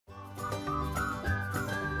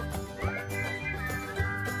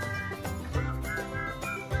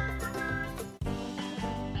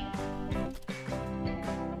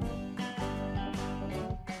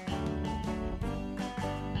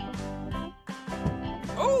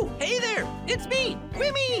it's me,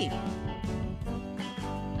 Wimee!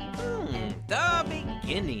 The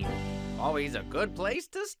beginning. Always a good place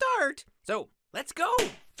to start. So, let's go.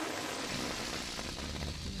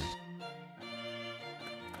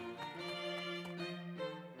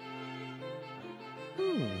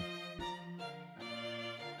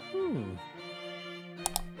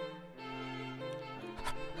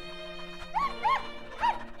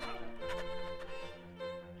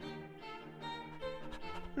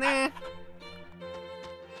 Nah.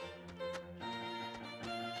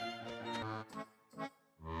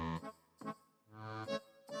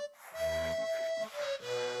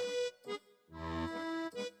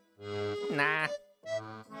 Nah.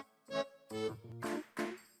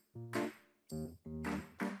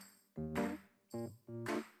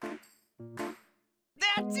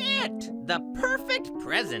 That's it! The perfect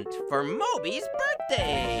present for Moby's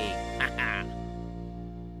birthday!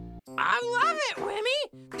 I love it,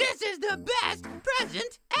 Wimee! This is the best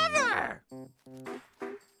present ever!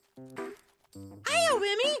 Hiya,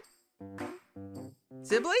 Wimee!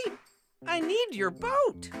 Sibley, I need your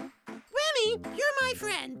boat. Wimee, you're my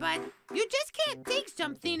friend, but you just can't take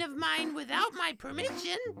something of mine without my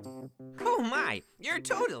permission. Oh my, you're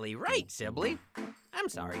totally right, Sibley. I'm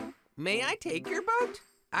sorry. May I take your boat?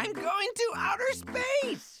 I'm going to outer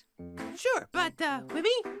space! Sure, but,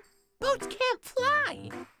 Wimee, boats can't fly.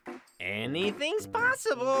 Anything's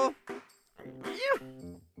possible.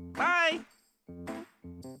 Bye.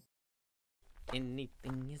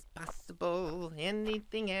 Anything is possible,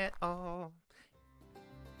 anything at all.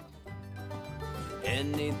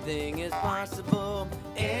 Anything is possible,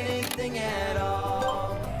 anything at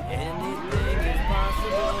all. Anything is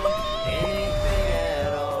possible, anything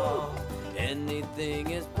at all.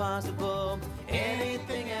 Anything is possible,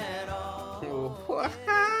 anything at all.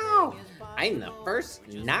 Wow! I'm the first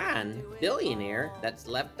non-billionaire that's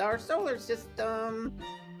left our solar system.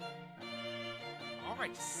 I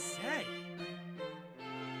say,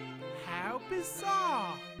 how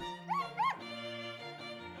bizarre!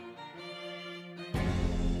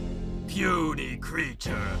 Puny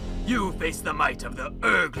creature, you face the might of the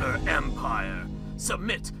Urgler Empire.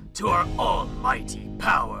 Submit to our almighty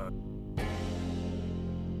power.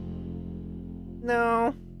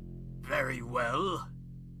 No. Very well.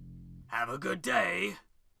 Have a good day.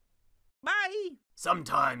 Bye.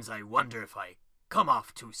 Sometimes I wonder if I come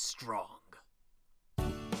off too strong.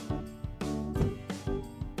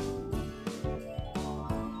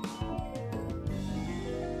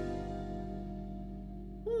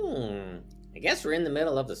 I guess we're in the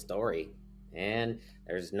middle of the story, and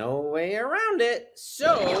there's no way around it,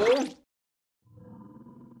 so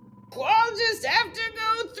I'll just have to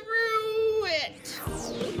go through it.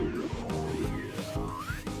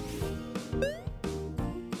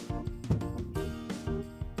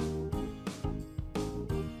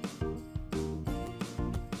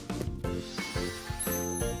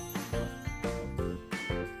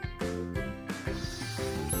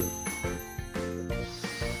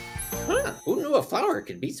 Huh, who knew a flower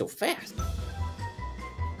could be so fast?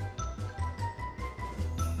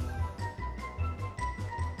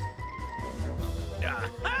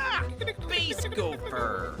 Aha! Space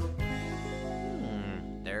gopher!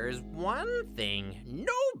 There's one thing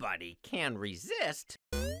nobody can resist.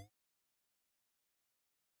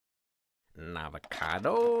 An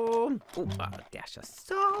avocado, a dash of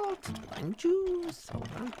salt, lime juice,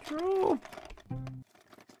 cilantro.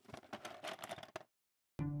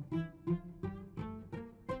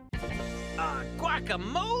 A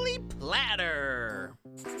guacamole platter!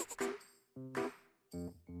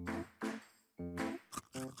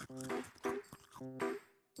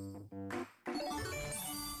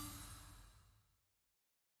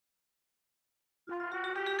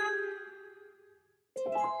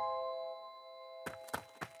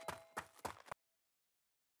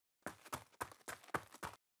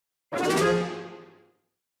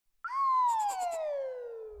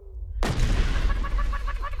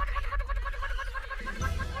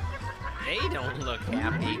 They don't look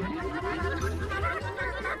happy.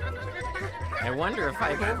 I wonder if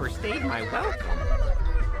I've overstayed my welcome.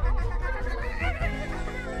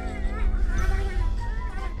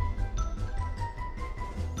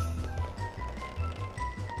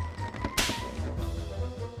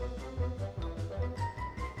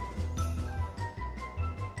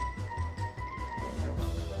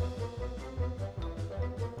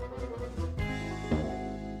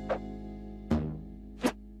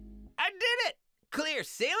 Clear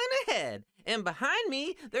sailing ahead, and behind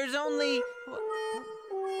me, there's only...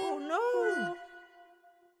 Oh, no!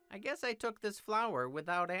 I guess I took this flower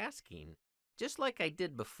without asking, just like I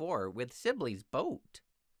did before with Sibley's boat.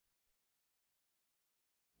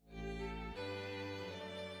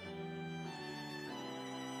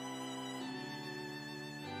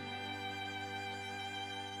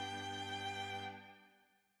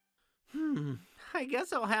 I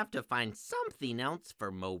guess I'll have to find something else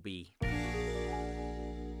for Moby.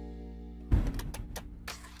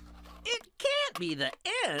 It can't be the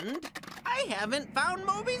end. I haven't found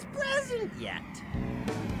Moby's present yet.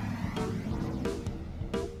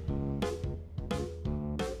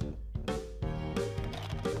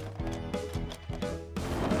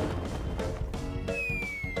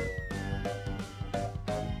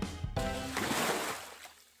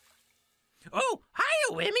 Oh,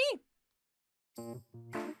 hiya, Wimee!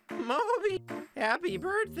 Moby, happy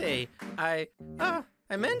birthday. I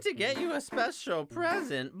meant to get you a special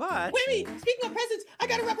present, but... Wimee, speaking of presents, I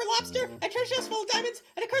got a rubber lobster, a treasure chest full of diamonds,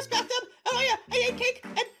 and a cursed bathtub. Oh yeah, I ate cake,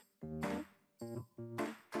 and...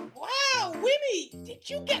 Wow, Wimee, did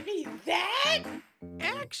you get me that?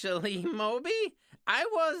 Actually, Moby, I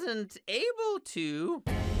wasn't able to.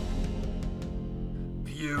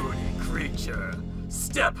 Beauty creature,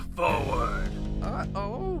 step forward.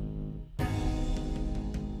 Uh-oh.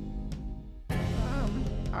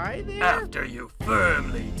 Hi there? After you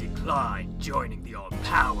firmly declined joining the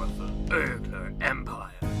all-powerful Urgler Empire,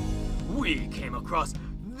 we came across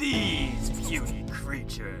these beauty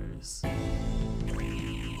creatures.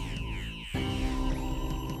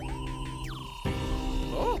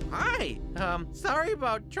 Oh, hi. Sorry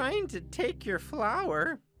about trying to take your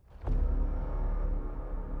flower.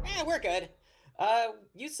 We're good.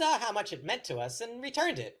 You saw how much it meant to us and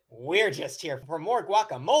returned it. We're just here for more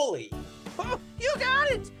guacamole. Oh, you got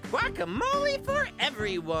it! Guacamole for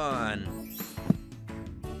everyone!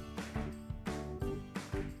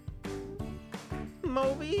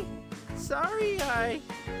 Moby, sorry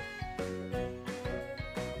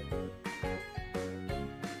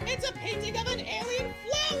It's a painting of an alien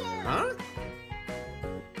flower! Huh?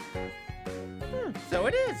 So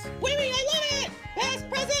it is. Wimee, I love it! Best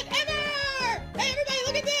present ever! Hey, everybody,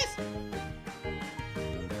 look at this!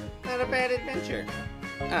 Not a bad adventure.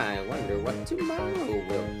 I wonder what tomorrow will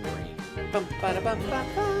bring.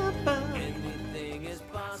 Bum-ba-da-bum-ba-ba-ba. Anything is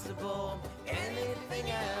possible,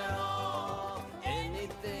 anything at all.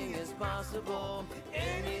 Anything is possible,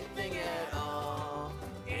 anything at all.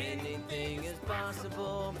 Anything is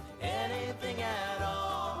possible, anything at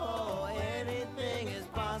all. Anything is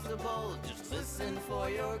possible, just listen for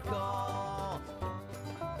your call.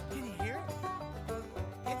 Can you hear it?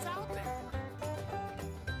 It's out there.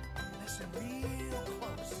 Listen real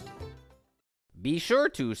close. Be sure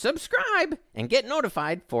to subscribe and get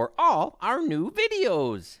notified for all our new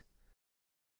videos.